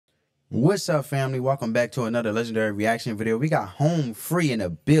What's up, family? Welcome back to another legendary reaction video. We got Home Free in the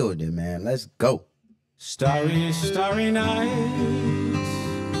building, man. Let's go. Starry, starry nights,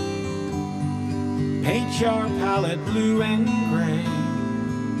 paint your palette blue and gray.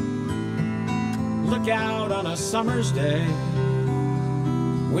 Look out on a summer's day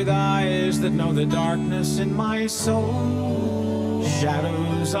with eyes that know the darkness in my soul.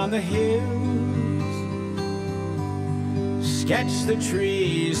 Shadows on the hills, sketch the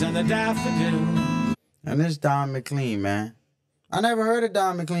trees and the daffodils. And this Don McClean, man. I never heard of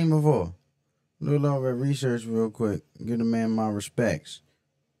Don McClean before. A little over research real quick. Give the man my respects.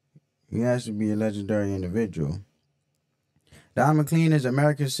 He has to be a legendary individual. Don McClean is an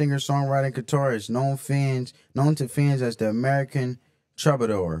American singer, songwriter, and guitarist known to fans as the American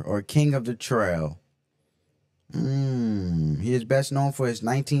Troubadour or King of the Trail. He is best known for his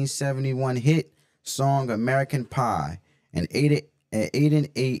 1971 hit song American Pie, an eight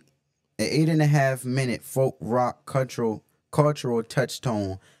and a half minute folk rock cultural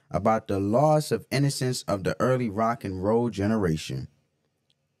touchstone about the loss of innocence of the early rock and roll generation.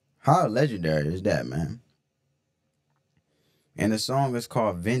 How legendary is that, man? And the song is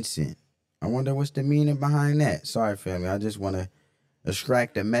called Vincent. I wonder what's the meaning behind that. Sorry, family. I just want to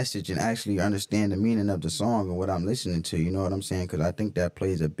extract the message and actually understand the meaning of the song and what I'm listening to. You know what I'm saying? Because I think that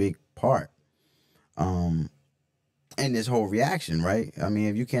plays a big part in this whole reaction, right? I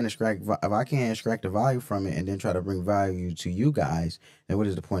mean, if I can't extract the value from it and then try to bring value to you guys, then what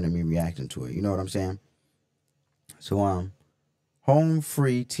is the point of me reacting to it? You know what I'm saying? So, Home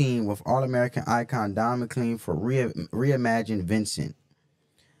Free team with All-American icon Don McClean for Reimagine Vincent.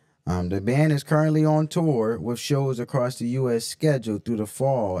 The band is currently on tour with shows across the U.S. scheduled through the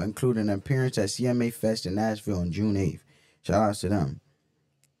fall, including an appearance at CMA Fest in Nashville on June 8th. Shout out to them.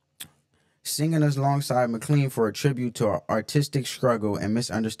 Singing alongside McClean for a tribute to our artistic struggle and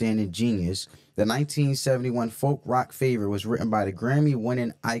misunderstanding genius, the 1971 folk rock favorite was written by the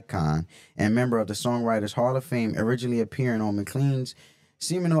Grammy-winning icon and member of the Songwriters Hall of Fame, originally appearing on McClean's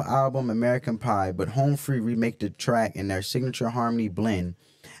seminal album American Pie, but Home Free remake the track in their signature harmony blend,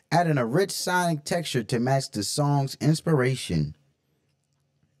 adding a rich sonic texture to match the song's inspiration.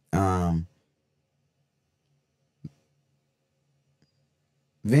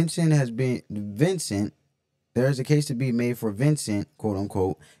 There is a case to be made for Vincent, quote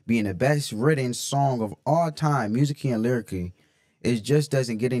unquote, being the best written song of all time, musically and lyrically. It just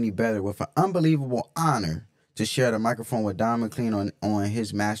doesn't get any better. With an unbelievable honor to share the microphone with Don McClean on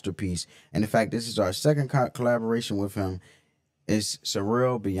his masterpiece. And in fact, this is our second collaboration with him. It's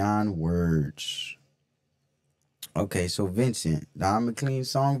surreal beyond words. Okay, so Vincent, Don McClean's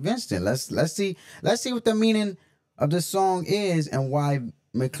song Vincent. Let's see what the meaning of the song is and why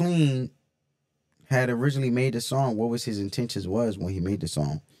McClean had originally made the song. What was his intentions was when he made the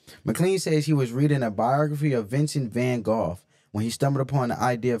song. McClean says he was reading a biography of Vincent van Gogh when he stumbled upon the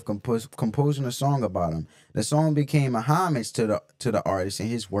idea of composing a song about him. The song became a homage to the artist and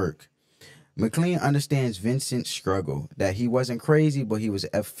his work. McClean understands Vincent's struggle, that he wasn't crazy, but he was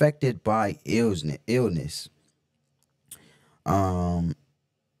affected by illness.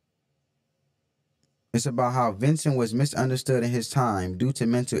 It's about how Vincent was misunderstood in his time due to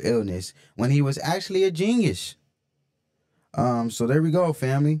mental illness when he was actually a genius. So there we go,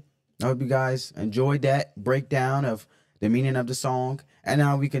 family. I hope you guys enjoyed that breakdown of the meaning of the song. And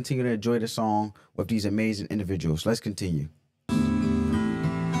now we continue to enjoy the song with these amazing individuals. Let's continue.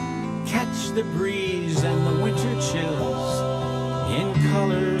 Catch the breeze and the winter chills in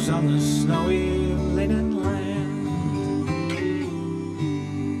colors on the snowy linen land.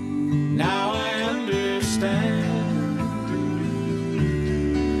 Now I understand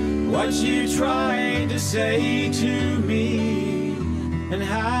what you tried to say to me and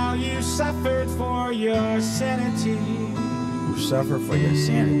how you suffered for your sanity. You suffer for your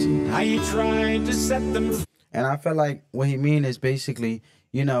sanity. How you tried to set them free. And I feel like what he means is basically,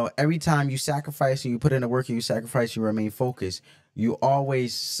 you know, every time you sacrifice and you put in the work and you sacrifice, you remain focused, you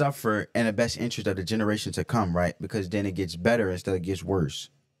always suffer in the best interest of the generation to come, right? Because then it gets better instead of it gets worse.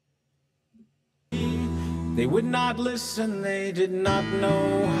 They would not listen, they did not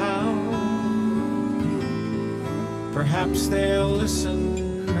know how. Perhaps they'll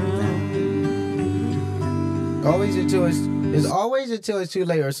listen now. It's always until it's too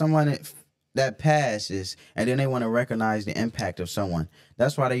late, or someone that passes and then they want to recognize the impact of someone.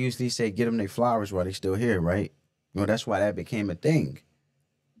 That's why they usually say get them their flowers while they're still here, right? You know, that's why that became a thing.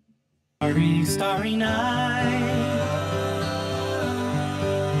 Starry, starry night,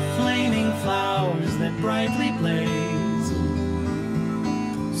 flaming flowers that brightly blaze,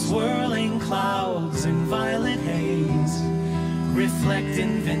 swirling clouds in violet haze, reflect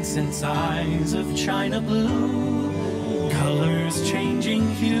in Vincent's eyes of china blue, colors changing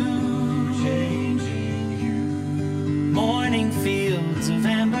hue, morning fields of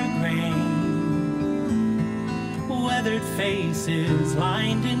amber grain, weathered faces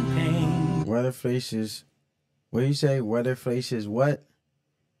lined in pain. Weather faces, what do you say? Weather faces what?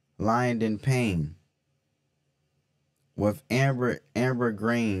 Lined in pain. With amber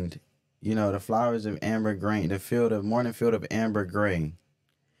grained, you know, the flowers of amber grain, the morning field of amber grain.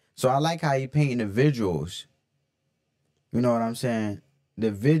 So I like how you painting the visuals. You know what I'm saying?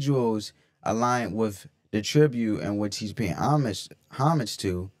 The visuals align with the tribute in which he's paying homage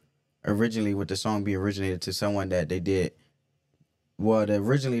to, originally, with the song being originated to someone that they did. Well,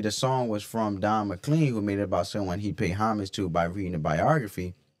 originally the song was from McClean, who made it about someone he paid homage to by reading the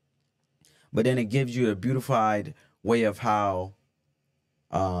biography. But then it gives you a beautified way of how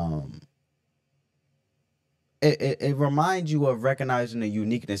it reminds you of recognizing the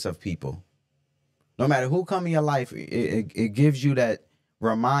uniqueness of people. No matter who come in your life, it gives you that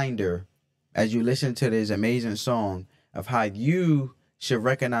reminder as you listen to this amazing song of how you should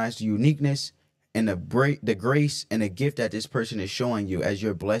recognize the uniqueness and the grace and the gift that this person is showing you as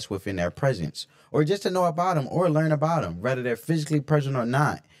you're blessed within their presence, or just to know about them or learn about them, whether they're physically present or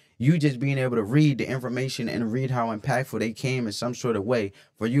not. You just being able to read the information and read how impactful they came in some sort of way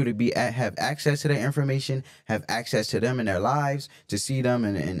for you to have access to their information, have access to them in their lives, to see them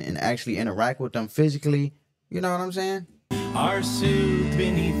and actually interact with them physically. You know what I'm saying? Are soothed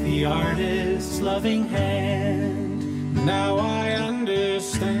beneath the artist's loving hand. Now I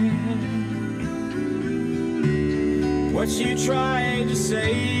understand what you tried to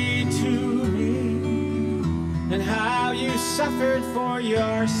say to me, and how you suffered for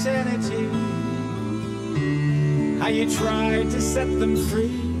your sanity, how you tried to set them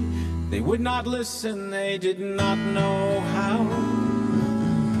free. They would not listen, they did not know how.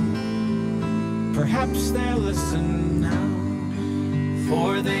 Perhaps they'll listen now,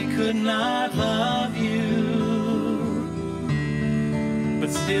 for they could not love you, but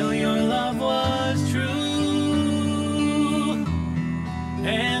still your love was true.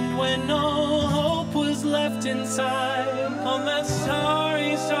 And when no hope was left inside on that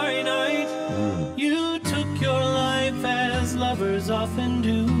starry, starry night, you took your life as lovers often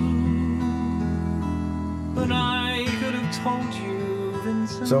do. But I could have told you,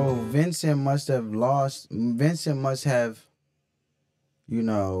 Vincent. So Vincent must have, you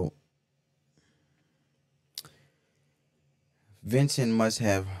know, Vincent must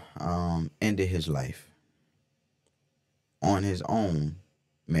have ended his life on his own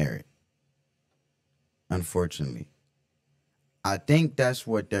merit, unfortunately. I think that's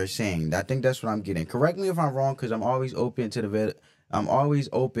what they're saying. I think that's what I'm getting. Correct me if I'm wrong, because I'm always open to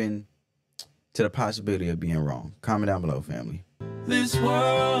the possibility of being wrong. Comment down below, family. This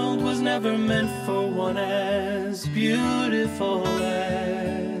world was never meant for one as beautiful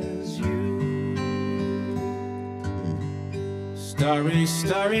as you. Starry,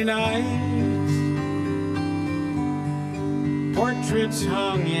 starry night, portraits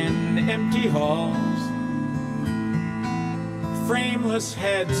hung in empty halls, frameless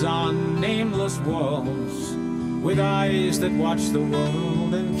heads on nameless walls, with eyes that watch the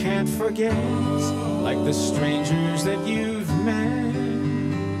world and can't forget, like the strangers that you've met.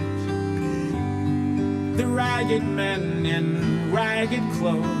 The ragged men in ragged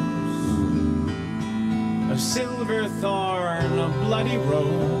clothes, a silver thorn, a bloody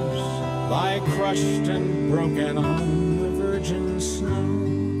rose, lie crushed and broken on the virgin snow.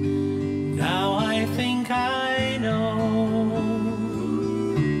 Now I think I know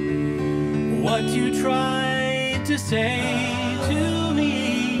what you tried to say to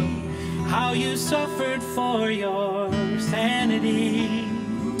me, how you suffered for your sanity.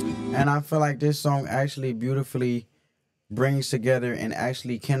 And I feel like this song actually beautifully brings together and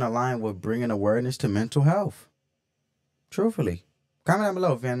actually can align with bringing awareness to mental health. Truthfully. Comment down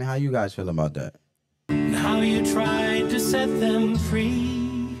below, family, how you guys feel about that. How you tried to set them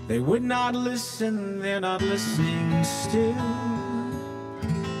free. They would not listen, they're not listening still.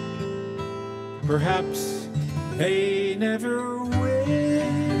 Perhaps they never will.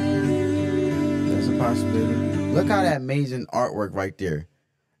 That's a possibility. Look how that amazing artwork right there.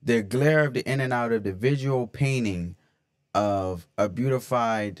 The glare of the in and out of the visual painting of a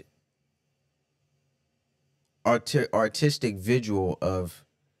beautified artistic visual of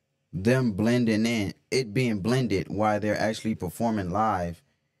them blending in, it being blended while they're actually performing live,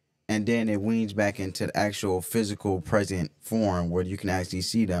 and then it weans back into the actual physical present form where you can actually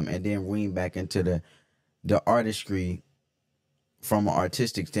see them, and then wean back into the artistry from an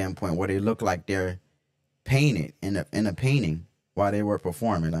artistic standpoint where they look like they're painted in a painting. while they were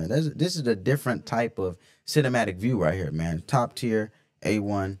performing. Like, this is a different type of cinematic view right here, man. Top tier,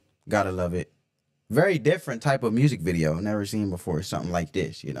 A1, gotta love it. Very different type of music video. Never seen before something like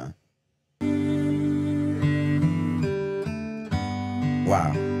this, you know.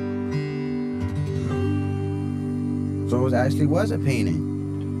 Wow. So it actually was a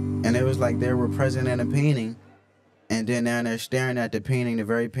painting. And it was like they were present in a painting. And then now they're staring at the painting, the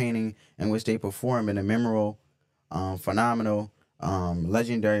very painting in which they perform in a memorable, phenomenal,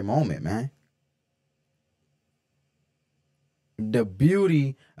 legendary moment, man. The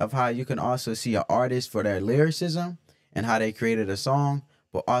beauty of how you can also see an artist for their lyricism and how they created a song,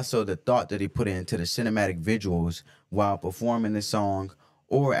 but also the thought that they put into the cinematic visuals while performing the song,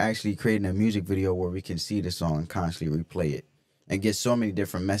 or actually creating a music video where we can see the song and constantly replay it and get so many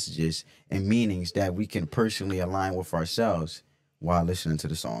different messages and meanings that we can personally align with ourselves while listening to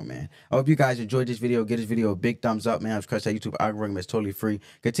the song, man. I hope you guys enjoyed this video. Give this video a big thumbs up, man. Subscribe to that YouTube algorithm. It's totally free.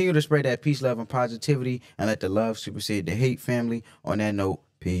 Continue to spread that peace, love, and positivity, and let the love supersede the hate, family. On that note,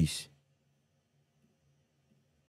 peace.